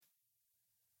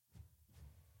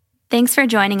Thanks for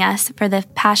joining us for the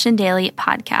Passion Daily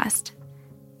podcast.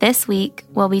 This week,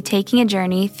 we'll be taking a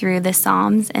journey through the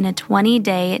Psalms in a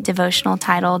 20-day devotional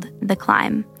titled The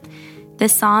Climb. The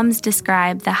Psalms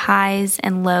describe the highs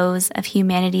and lows of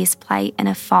humanity's plight in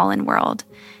a fallen world.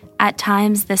 At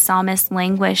times, the psalmists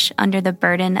languish under the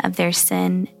burden of their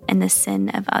sin and the sin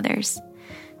of others.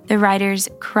 The writers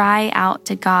cry out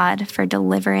to God for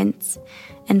deliverance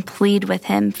and plead with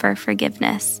Him for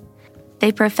forgiveness.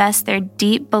 They profess their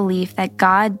deep belief that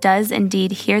God does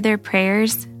indeed hear their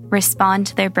prayers, respond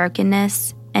to their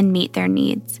brokenness, and meet their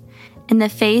needs. In the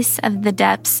face of the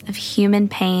depths of human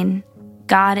pain,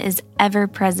 God is ever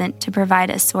present to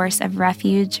provide a source of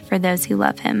refuge for those who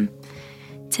love Him.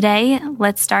 Today,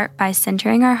 let's start by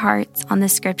centering our hearts on the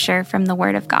scripture from the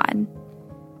Word of God.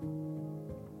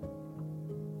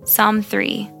 Psalm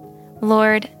 3.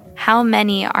 Lord, how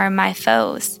many are my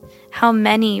foes? How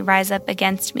many rise up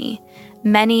against me?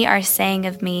 Many are saying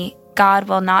of me, God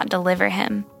will not deliver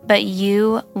him. But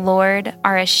you, Lord,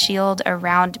 are a shield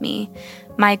around me,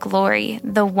 my glory,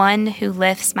 the one who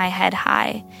lifts my head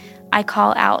high. I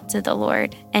call out to the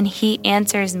Lord, and He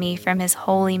answers me from His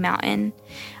holy mountain.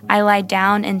 I lie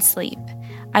down and sleep.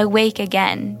 I wake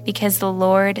again, because the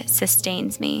Lord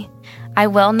sustains me. I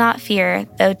will not fear,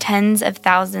 though tens of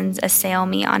thousands assail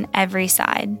me on every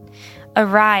side.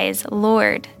 Arise,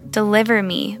 Lord, deliver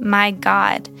me, my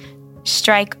God.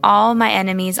 Strike all my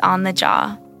enemies on the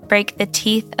jaw. Break the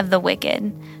teeth of the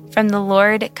wicked. From the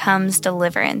Lord comes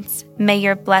deliverance. May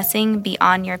your blessing be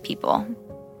on your people.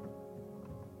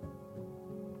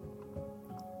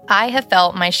 I have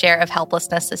felt my share of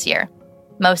helplessness this year.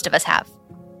 Most of us have.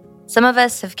 Some of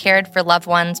us have cared for loved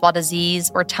ones while disease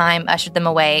or time ushered them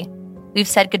away. We've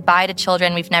said goodbye to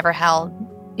children we've never held.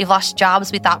 We've lost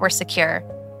jobs we thought were secure.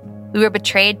 We were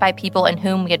betrayed by people in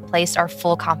whom we had placed our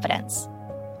full confidence.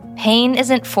 Pain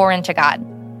isn't foreign to God.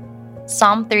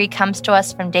 Psalm 3 comes to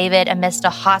us from David amidst a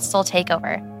hostile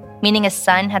takeover, meaning his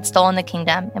son had stolen the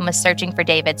kingdom and was searching for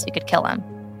David so he could kill him.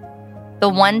 The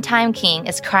one-time king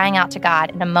is crying out to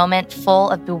God in a moment full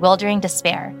of bewildering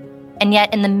despair, and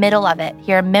yet in the middle of it,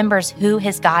 he remembers who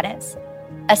his God is,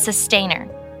 a sustainer,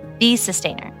 the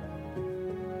sustainer.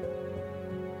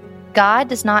 God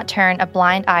does not turn a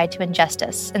blind eye to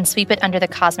injustice and sweep it under the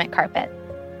cosmic carpet.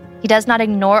 He does not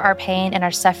ignore our pain and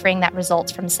our suffering that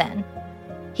results from sin.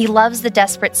 He loves the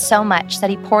desperate so much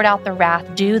that He poured out the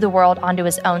wrath due the world onto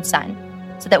His own Son,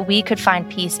 so that we could find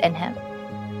peace in Him.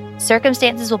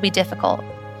 Circumstances will be difficult,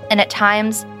 and at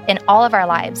times in all of our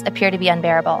lives appear to be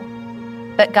unbearable.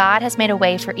 But God has made a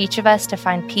way for each of us to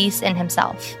find peace in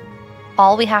Himself.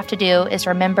 All we have to do is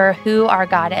remember who our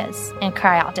God is and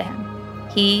cry out to Him.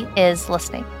 He is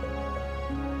listening.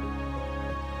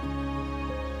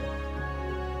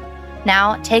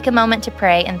 Now, take a moment to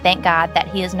pray and thank God that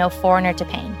He is no foreigner to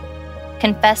pain.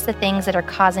 Confess the things that are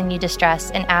causing you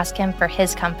distress and ask Him for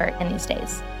His comfort in these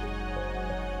days.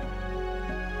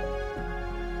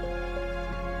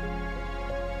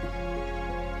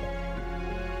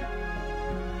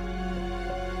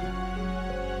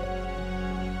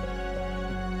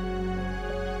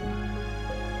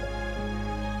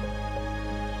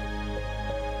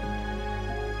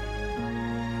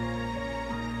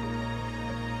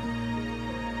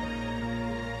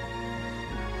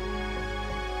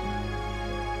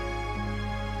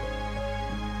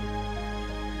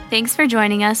 Thanks for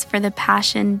joining us for the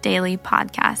Passion Daily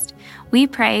podcast. We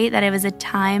pray that it was a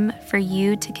time for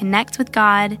you to connect with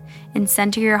God and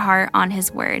center your heart on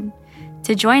His Word.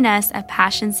 To join us at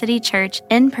Passion City Church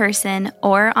in person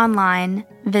or online,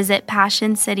 visit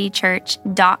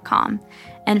PassionCityChurch.com.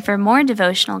 And for more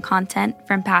devotional content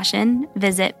from Passion,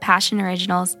 visit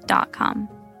PassionOriginals.com.